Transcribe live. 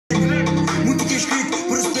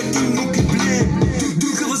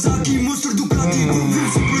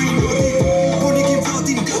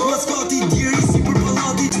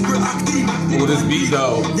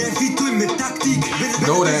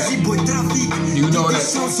You know that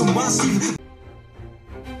sounds so massive.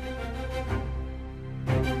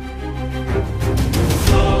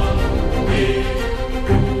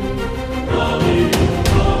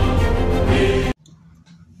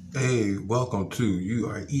 Hey, welcome to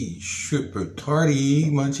SHQIPE Tardy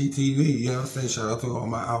Munchie TV. You know what I'm saying? Shout out to all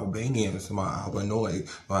my Albanians, my Albanoid,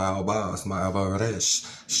 my Albas, my Alvaresh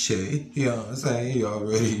shit. You know what I'm saying? You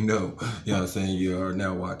already know. You know what I'm saying? You are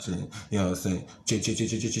now watching, you know what I'm saying? J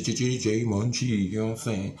Munchie, you know what I'm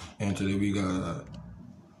saying? And today we got an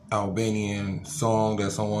Albanian song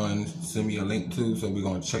that someone sent me a link to, so we're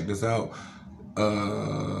gonna check this out.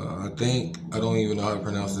 I don't even know how to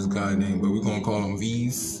pronounce this guy's name, but we're gonna call him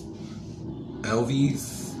V's.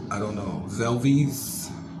 Elvies, I don't know,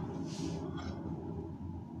 Zelvies,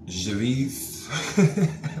 Javies.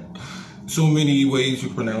 So many ways you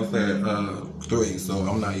pronounce that phrase, so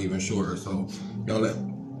I'm not even sure. So y'all let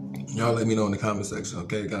me know in the comment section,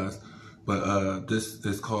 okay, guys? But this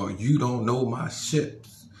is called "You Don't Know My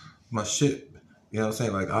Ships," my ship. You know what I'm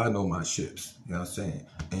saying? Like I know my ships. You know what I'm saying?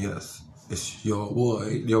 And yes, it's your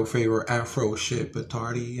boy, your favorite Afro ship,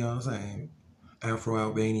 Tardy. You know what I'm saying? Afro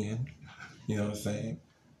Albanian. You know what I'm saying?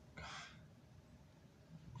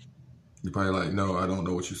 You're probably like, no, I don't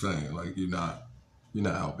know what you're saying. Like, you're not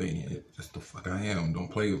Albanian. That's the fuck I am. Don't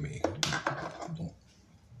play with me.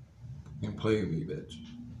 Don't play with me, bitch.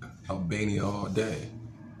 Albania all day.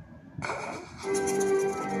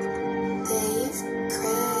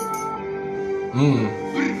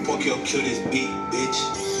 Fuck yo, kill this beat, bitch.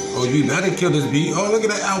 Oh, you gotta kill this beat. Oh, look at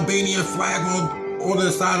that Albanian flag on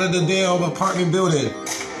the side of the damn apartment building.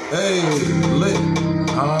 Hey, lit.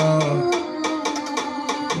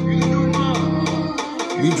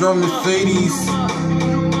 We drum Mercedes.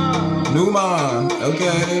 Numan.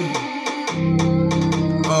 Okay.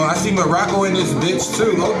 Oh, I see Morocco in this bitch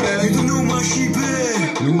too. Okay.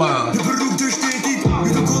 Numan.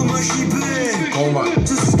 Oh my.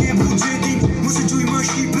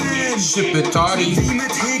 Ship it, Tardy.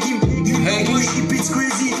 Hey.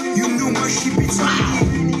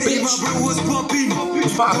 Bitch. What's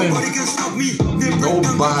poppin'?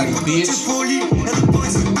 Nobody, bitch.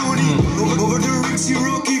 Over the rings, you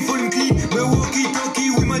rocky, falling clean. My walkie-talkie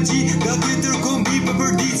with my G. Got glitter combi,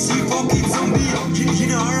 pepper deeds, you fucking zombie.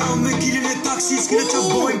 Hina around me, killing a taxi. Skilla chop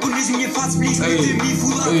boy, police in your fast, please. Me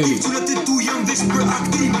full active, to let it do young, this per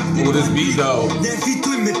active. Oh, this beat though.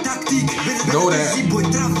 Know that.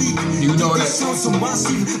 You know that. Sounds so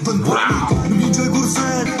massive, but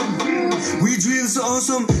we drill so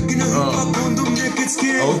awesome.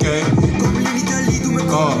 Okay.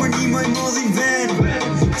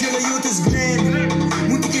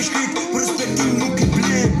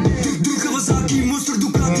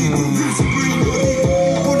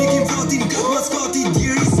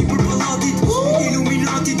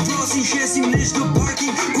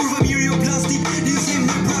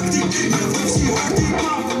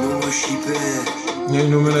 Nie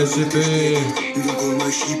numer SHQIPE.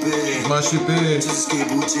 Ma SHQIPE.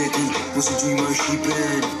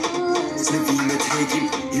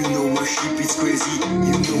 You know my ship, it's crazy.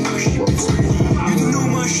 You know my ship, it's crazy. You don't know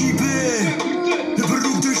my SHQIPE. The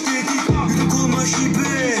beroep der stetig. You don't call my SHQIPE.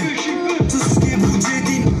 Das ist kein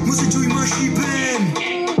Budgeting. Muss ich my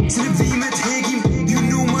SHQIPE. Slip wie mit Hegim. You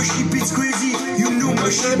know my ship, it's crazy. You know my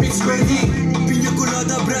ship, it's crazy. Pina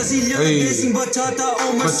colada Brasilia. Dressing bachata.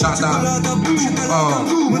 Oh my chocolata. Shakalaka.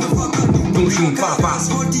 Motherfucker.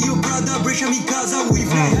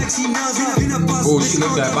 Oh, she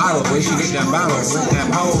lit that bottle, boy. She lit that bottle. Lit that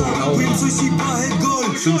pole. Sushi bahet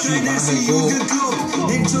gold.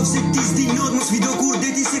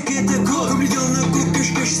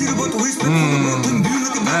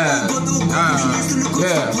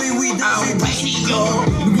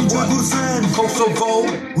 Kosovo.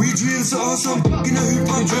 We drill so awesome.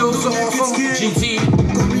 GT.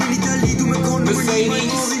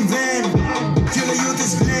 Mercedes.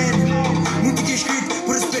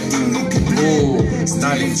 Oh,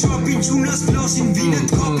 nice.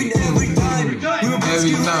 Every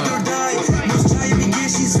time.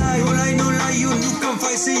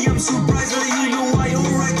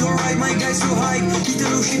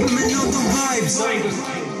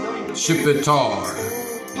 Ship it tar.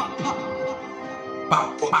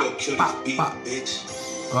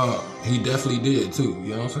 He definitely did too,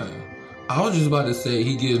 you know what I'm saying? I was just about to say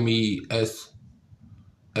he gives me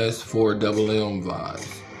S4MM vibes.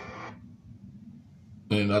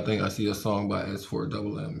 And I think I see a song by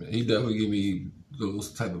S4MM. He definitely give me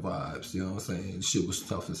those type of vibes, you know what I'm saying? Shit was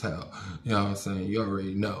tough as hell. You know what I'm saying? You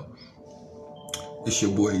already know. It's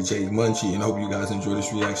your boy Jay Munchie, and I hope you guys enjoyed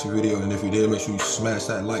this reaction video. And if you did, make sure you smash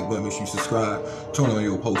that like button, make sure you subscribe, turn on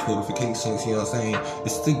your post notifications, you know what I'm saying?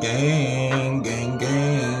 It's the gang,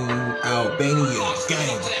 Albania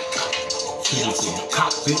gang.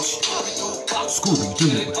 Cop, bitch.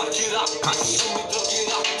 Scooby-Doo. Pocket.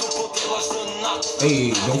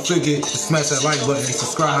 Hey, don't forget to smash that like button and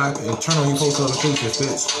subscribe and turn on your post notifications,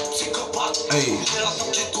 bitch.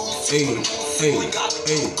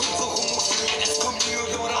 Hey.